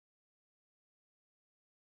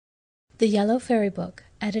The Yellow Fairy Book,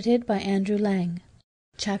 edited by Andrew Lang.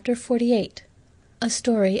 Chapter 48. A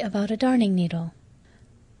Story About a Darning Needle.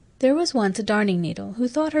 There was once a darning needle who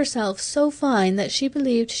thought herself so fine that she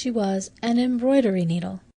believed she was an embroidery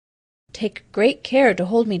needle. "Take great care to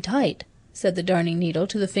hold me tight," said the darning needle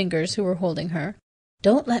to the fingers who were holding her.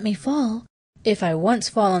 "Don't let me fall. If I once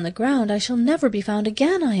fall on the ground, I shall never be found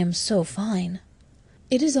again, I am so fine."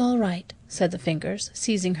 "It is all right," said the fingers,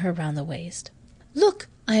 seizing her round the waist. "Look,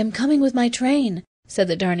 I am coming with my train," said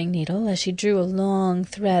the darning needle as she drew a long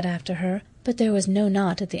thread after her, but there was no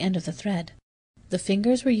knot at the end of the thread. The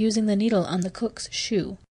fingers were using the needle on the cook's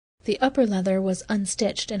shoe. The upper leather was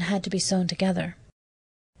unstitched and had to be sewn together.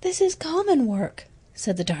 "This is common work,"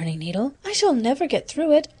 said the darning needle. "I shall never get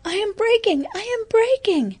through it. I am breaking! I am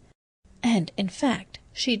breaking!" And, in fact,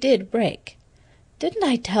 she did break. "Didn't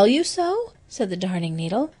I tell you so?" said the darning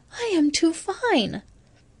needle. "I am too fine."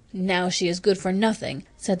 "Now she is good for nothing,"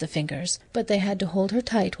 said the fingers, but they had to hold her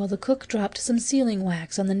tight while the cook dropped some sealing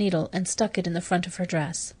wax on the needle and stuck it in the front of her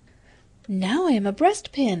dress. "Now I am a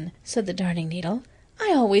breastpin," said the darning needle.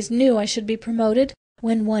 "I always knew I should be promoted.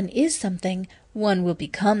 When one is something, one will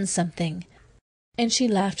become something." And she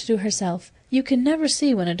laughed to herself. You can never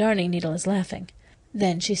see when a darning needle is laughing.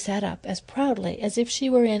 Then she sat up as proudly as if she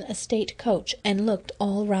were in a state coach and looked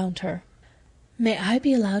all round her. "May I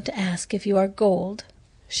be allowed to ask if you are gold?"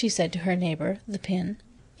 she said to her neighbour, the pin.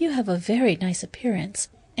 "You have a very nice appearance,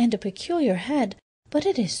 and a peculiar head, but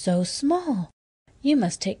it is so small. You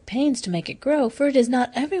must take pains to make it grow, for it is not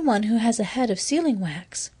everyone who has a head of sealing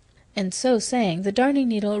wax." And so saying, the darning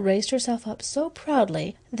needle raised herself up so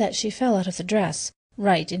proudly that she fell out of the dress,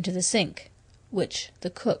 right into the sink, which the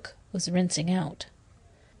cook was rinsing out.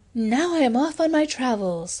 "Now I am off on my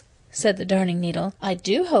travels," said the darning needle. "I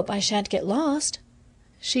do hope I shan't get lost."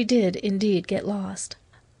 She did indeed get lost.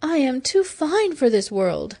 "I am too fine for this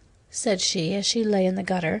world," said she as she lay in the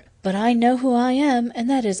gutter, "but I know who I am, and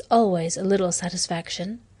that is always a little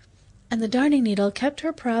satisfaction." And the darning needle kept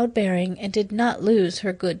her proud bearing and did not lose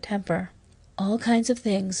her good temper. All kinds of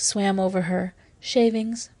things swam over her,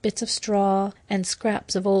 shavings, bits of straw, and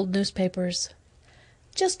scraps of old newspapers.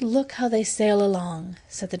 "Just look how they sail along,"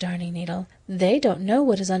 said the darning needle. "They don't know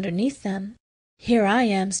what is underneath them. Here I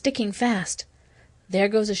am, sticking fast. There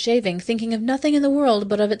goes a shaving, thinking of nothing in the world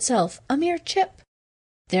but of itself, a mere chip.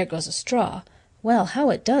 There goes a straw. Well,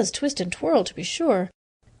 how it does twist and twirl, to be sure.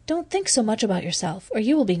 Don't think so much about yourself, or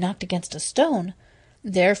you will be knocked against a stone.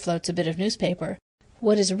 There floats a bit of newspaper.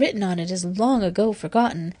 What is written on it is long ago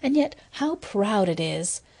forgotten, and yet how proud it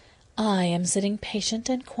is. I am sitting patient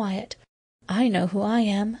and quiet. I know who I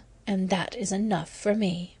am, and that is enough for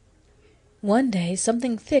me." One day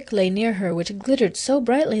something thick lay near her which glittered so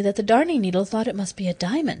brightly that the darning needle thought it must be a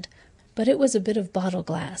diamond, but it was a bit of bottle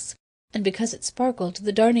glass, and because it sparkled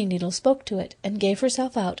the darning needle spoke to it and gave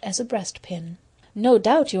herself out as a breastpin. "No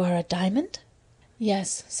doubt you are a diamond?"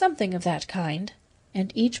 "Yes, something of that kind."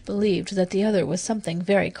 And each believed that the other was something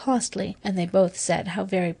very costly, and they both said how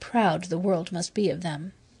very proud the world must be of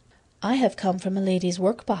them. "I have come from a lady's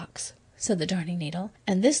work-box," said the darning needle,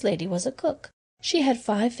 "and this lady was a cook. She had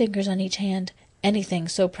 5 fingers on each hand. Anything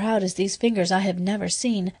so proud as these fingers I have never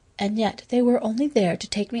seen, and yet they were only there to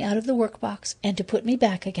take me out of the work-box and to put me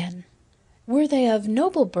back again." "Were they of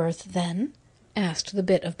noble birth, then?" asked the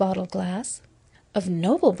bit of bottle glass. "Of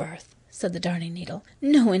noble birth?" said the darning needle.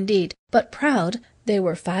 "No, indeed, but proud. They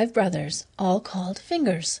were 5 brothers, all called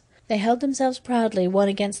Fingers. They held themselves proudly one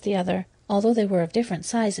against the other, although they were of different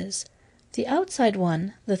sizes. The outside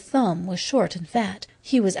one, the thumb, was short and fat.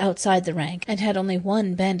 He was outside the rank, and had only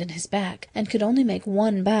one bend in his back, and could only make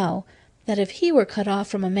one bow, that if he were cut off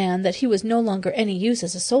from a man, that he was no longer any use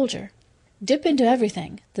as a soldier. Dip into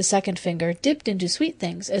everything. The second finger dipped into sweet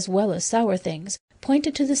things as well as sour things,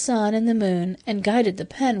 pointed to the sun and the moon, and guided the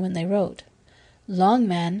pen when they wrote.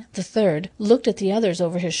 Longman, the third, looked at the others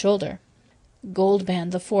over his shoulder.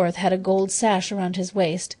 Goldband, the fourth, had a gold sash around his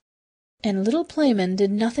waist, and little Playman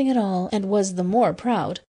did nothing at all, and was the more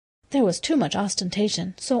proud. There was too much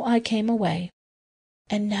ostentation, so I came away."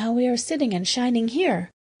 "And now we are sitting and shining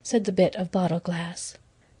here," said the bit of bottle glass.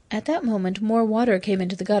 At that moment more water came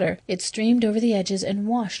into the gutter. It streamed over the edges and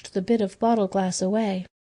washed the bit of bottle glass away.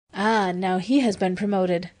 "Ah, now he has been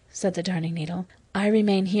promoted," said the darning needle. "I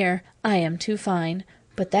remain here. I am too fine.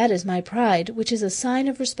 But that is my pride, which is a sign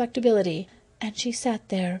of respectability." And she sat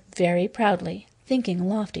there very proudly, thinking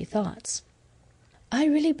lofty thoughts. "I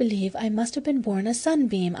really believe I must have been born a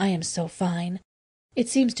sunbeam, I am so fine. It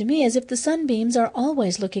seems to me as if the sunbeams are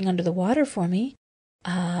always looking under the water for me.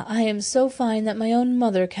 Ah, I am so fine that my own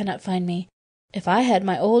mother cannot find me. If I had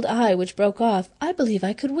my old eye which broke off, I believe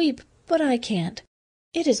I could weep, but I can't.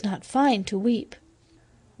 It is not fine to weep.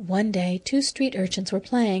 One day 2 street urchins were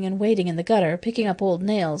playing and wading in the gutter, picking up old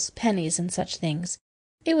nails, pennies, and such things.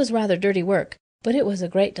 It was rather dirty work, but it was a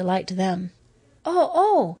great delight to them. "Oh,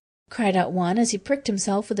 oh!" cried out one as he pricked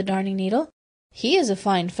himself with the darning needle. "He is a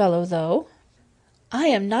fine fellow, though." "I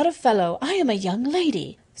am not a fellow, I am a young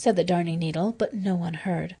lady," said the darning needle, but no one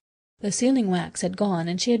heard. The sealing wax had gone,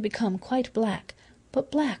 and she had become quite black, but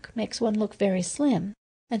black makes one look very slim,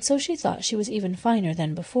 and so she thought she was even finer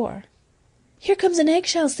than before. "Here comes an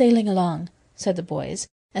eggshell sailing along," said the boys,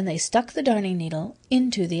 and they stuck the darning needle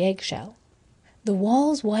into the eggshell. "The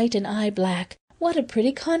walls white and I black, what a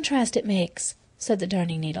pretty contrast it makes," said the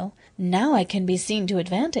darning needle. "Now I can be seen to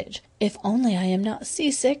advantage. If only I am not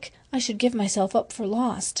seasick, I should give myself up for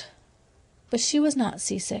lost." But she was not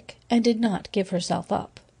seasick, and did not give herself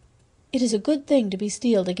up. It is a good thing to be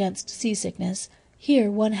steeled against seasickness.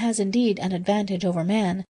 Here one has indeed an advantage over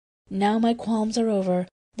man. Now my qualms are over.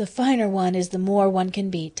 The finer one is the more one can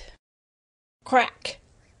beat. "Crack!"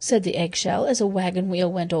 said the eggshell as a wagon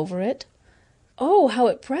wheel went over it. "Oh, how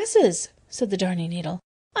it presses!" said the darning needle.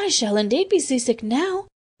 "I shall indeed be seasick now.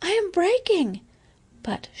 I am breaking."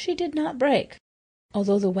 But she did not break.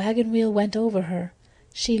 Although the wagon wheel went over her,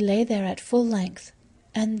 she lay there at full length,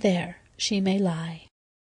 and there she may lie.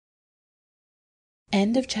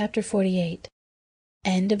 End of Chapter 48.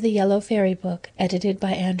 End of the Yellow Fairy Book, edited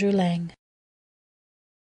by Andrew Lang.